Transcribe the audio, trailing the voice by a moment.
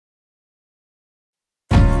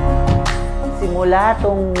nagsimula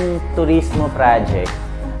tong Touresmo project,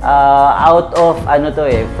 out of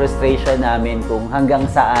frustration namin kung hanggang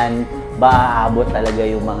saan ba aabot talaga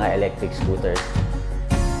yung mga electric scooters.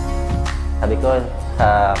 Sabi ko,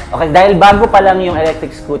 okay, dahil bago pa lang yung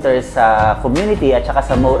electric scooters sa community at saka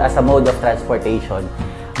as a mode of transportation,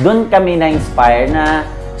 doon kami na-inspire na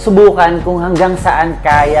subukan kung hanggang saan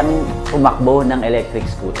kayang tumakbo ng electric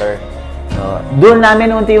scooter. So, doon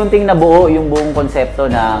namin unti-unting nabuo yung buong konsepto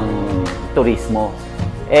ng Touresmo.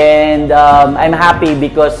 And I'm happy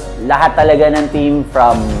because lahat talaga ng team,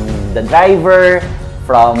 from the driver,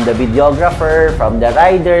 from the videographer, from the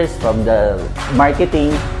riders, from the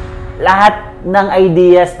marketing, lahat ng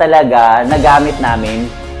ideas talaga nagamit namin,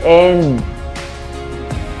 and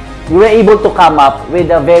we were able to come up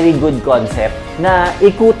with a very good concept na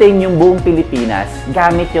ikutin yung buong Pilipinas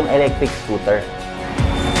gamit yung electric scooter.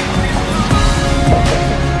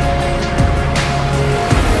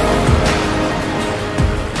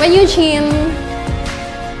 When Eugene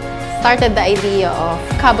started the idea of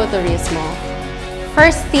Kaabo Touresmo,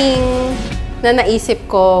 first thing na naisip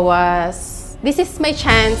ko was, this is my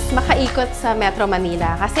chance makaikot sa Metro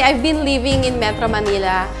Manila. Kasi I've been living in Metro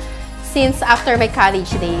Manila since after my college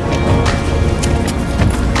days.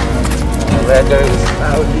 The weather is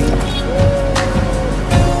cloudy.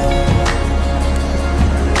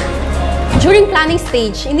 During planning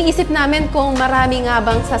stage, iniisip namin kung marami nga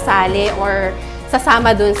bang sasali or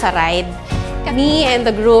sasama dun sa ride. Me and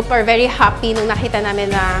the group are very happy nung nakita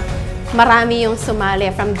namin na marami yung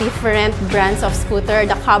sumali from different brands of scooter.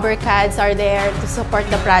 The cover cads are there to support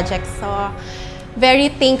the project. So,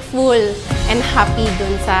 very thankful and happy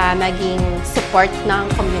dun sa naging support ng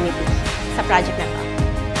community sa project na to.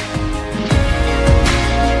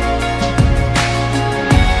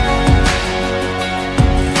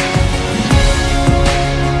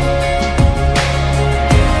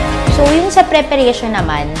 So, yung sa preparation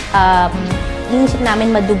naman, inisip namin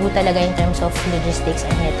madugo talaga in terms of logistics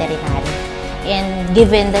and veterinary. And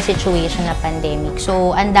given the situation na pandemic,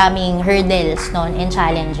 so ang daming hurdles noon and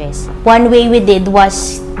challenges. One way we did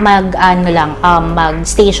was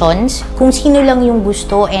mag-stations. Kung sino lang yung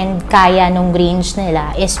gusto and kaya nung range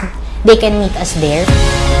nila is they can meet us there.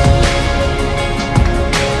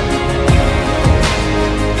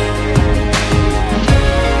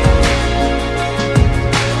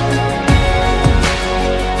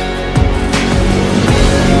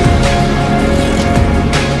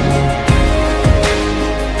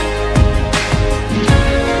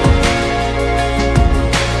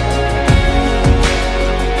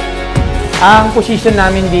 Ang position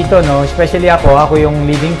namin dito, no, especially ako yung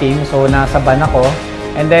leading team, so nasa van ako.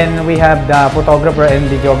 And then we have the photographer and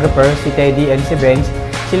videographer, si Teddy and si Benz.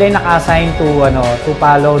 Sila yung naka-assign to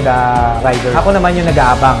follow the rider. Ako naman yung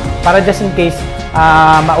nag-aabang. Para just in case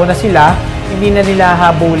mauna sila, hindi na nila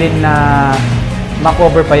habulin na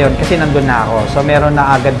makover pa yon kasi nandun na ako. So meron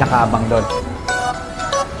na agad nakaabang doon.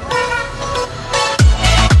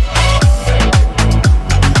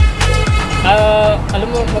 Alam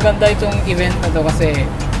mo, maganda itong event na to kasi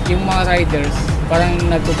yung mga riders parang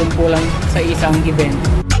nagtutumpo lang sa isang event.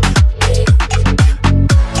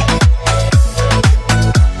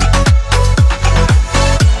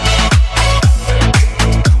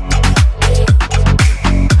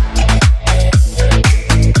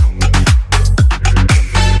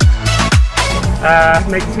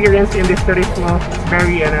 My experience in this Touresmo is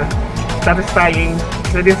very satisfying.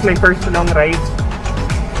 So this is my first long ride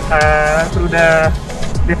through the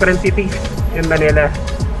different cities in Manila.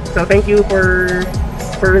 So thank you for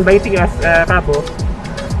inviting us, Kaabo,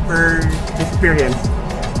 for this experience.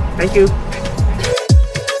 Thank you.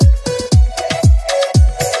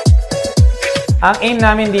 Ang aim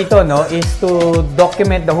namin dito, no, is to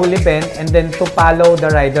document the whole event and then to follow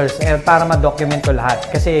the riders para ma-document ko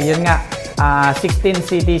lahat. Kasi yun nga, 16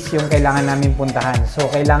 cities yung kailangan namin puntahan.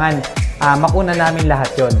 So kailangan makuna namin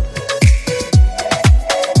lahat yun.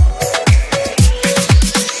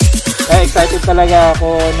 Excited talaga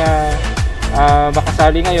ako na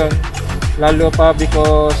makasali ngayon, lalo pa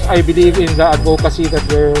because I believe in the advocacy that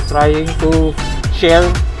we're trying to share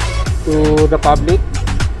to the public,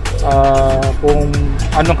 kung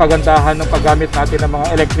anong kagandahan ng paggamit natin ng mga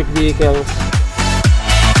electric vehicles.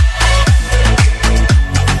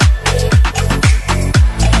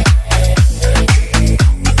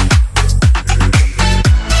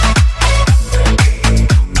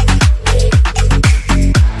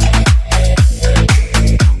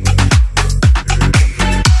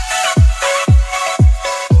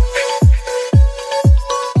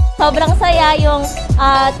 Sobrang saya yung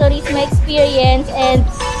Touresmo experience and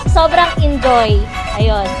sobrang enjoy.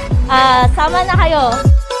 Ayun. Sama na kayo.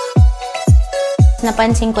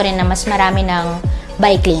 Napansin ko rin na mas marami ng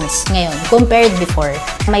bike lanes ngayon compared before.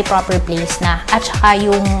 May proper place na at saka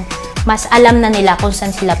yung mas alam na nila kung saan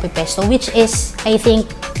sila pipesto, which is, I think,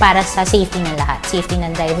 para sa safety ng lahat. Safety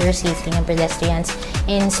ng drivers, safety ng pedestrians,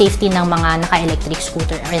 and safety ng mga naka-electric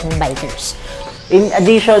scooter and bikers. In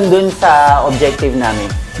addition dun sa objective namin,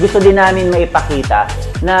 gusto din namin maipakita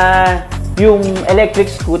na yung electric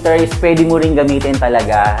scooter is pwede mo rin gamitin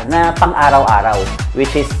talaga na pang-araw-araw, which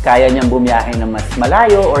is kaya niyang bumiyahe na mas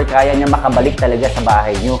malayo or kaya niyang makabalik talaga sa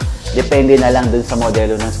bahay niyo. Depende na lang dun sa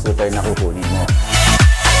modelo ng scooter na kukunin mo.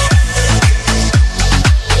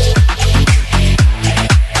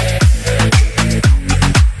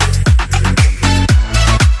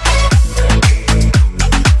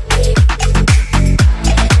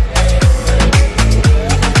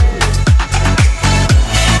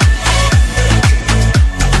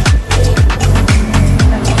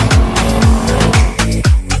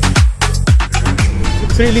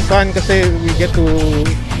 It's really fun kasi we get to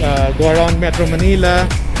go around Metro Manila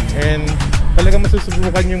and talagang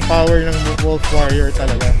masusubukan yung power ng Wolf Warrior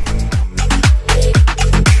talaga.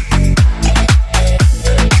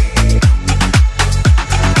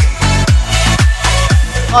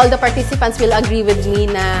 All the participants will agree with me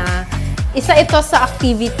na isa ito sa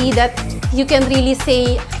activity that you can really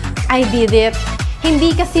say, I did it.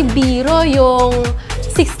 Hindi kasi biro yung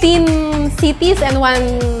 16 cities and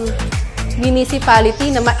 1 municipality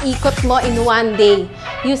na maikot mo in one day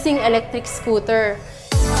using electric scooter.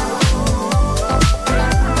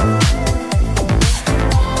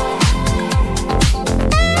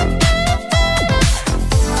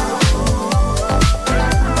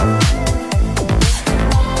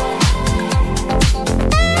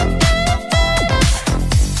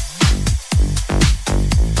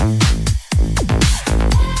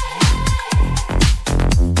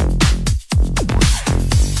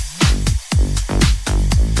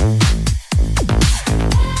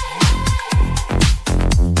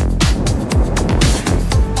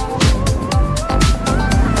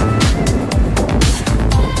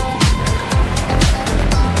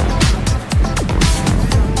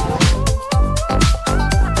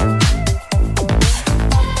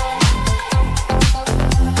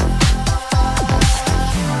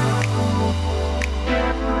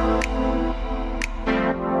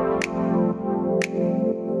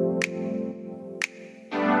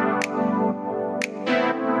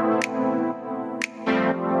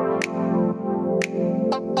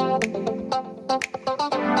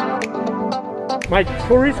 My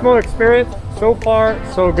Touresmo experience so far,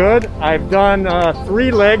 so good. I've done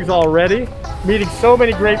 3 legs already, meeting so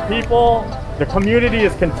many great people. The community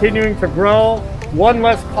is continuing to grow. One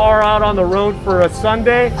less car out on the road for a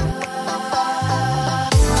Sunday.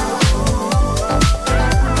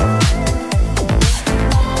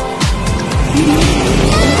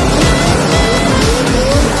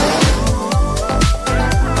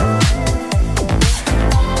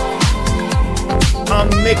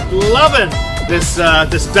 I'm McLovin' this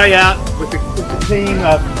day out with the team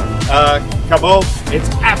of Kaabo. It's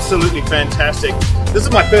absolutely fantastic. This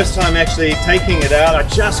is my first time actually taking it out. I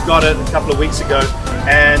just got it a couple of weeks ago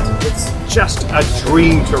and it's just a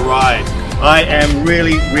dream to ride. I am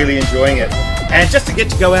really enjoying it. And just to get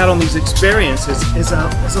to go out on these experiences is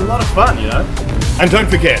a lot of fun, you know. And don't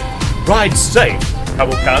forget, ride safe,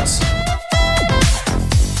 Kaabo cunts.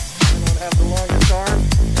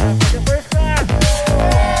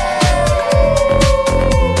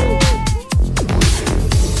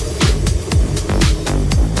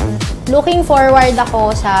 Looking forward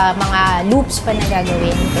ako sa mga loops pa na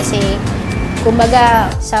gagawin kasi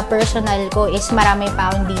kumbaga sa personal ko is marami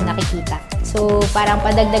pa akong di nakikita. So parang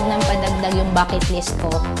padagdag ng padagdag yung bucket list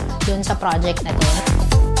ko dun sa project na to.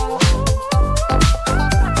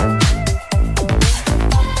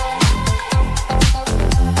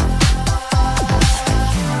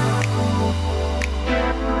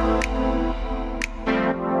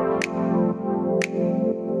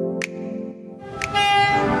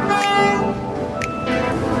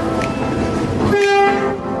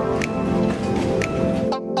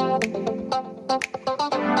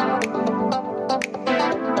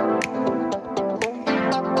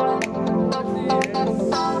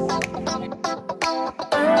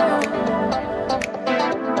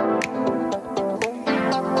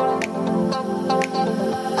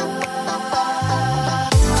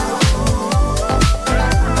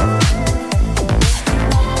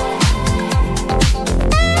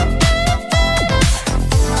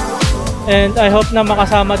 And I hope na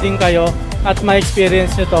makasama din kayo at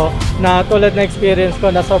ma-experience nyo to na tulad na experience ko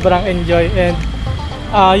na sobrang enjoy and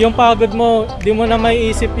yung pagod mo, di mo na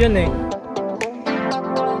maiisip yun eh.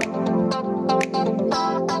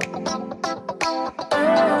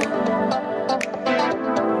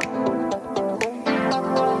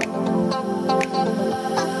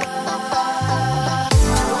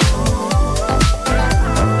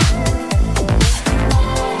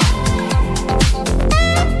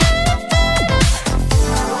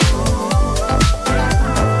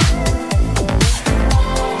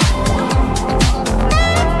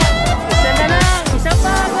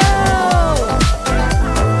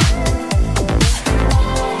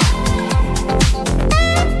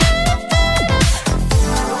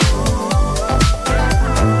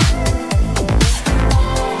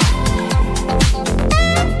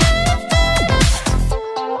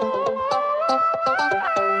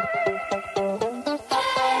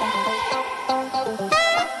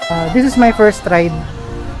 This is my first ride,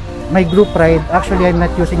 my group ride. Actually, I'm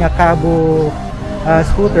not using a Kaabo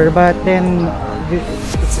scooter, but then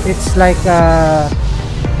it's like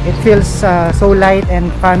it feels so light and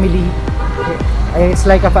family. It's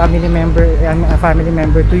like a family member. I'm a family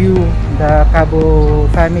member to you, the Kaabo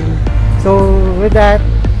family. So with that,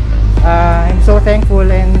 I'm so thankful,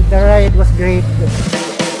 and the ride was great.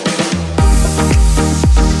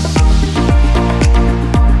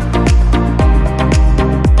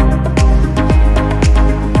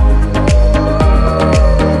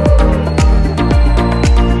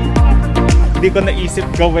 Hindi ko naisip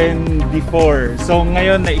gawin before. So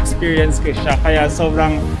ngayon na-experience ko siya, kaya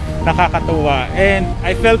sobrang nakakatuwa. And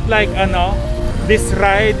I felt like this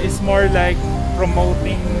ride is more like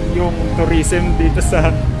promoting yung tourism dito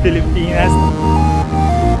sa Pilipinas.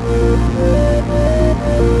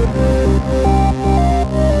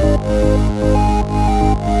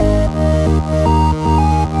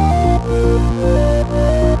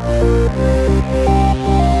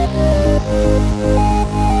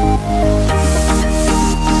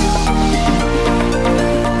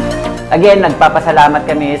 Again, nagpapasalamat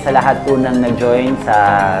kami sa lahat po ng nag-join sa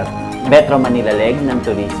Metro Manila leg ng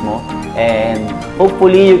Touresmo. And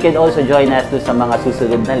hopefully, you can also join us sa mga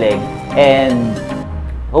susunod na leg. And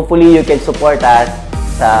hopefully, you can support us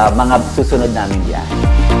sa mga susunod namin diyan.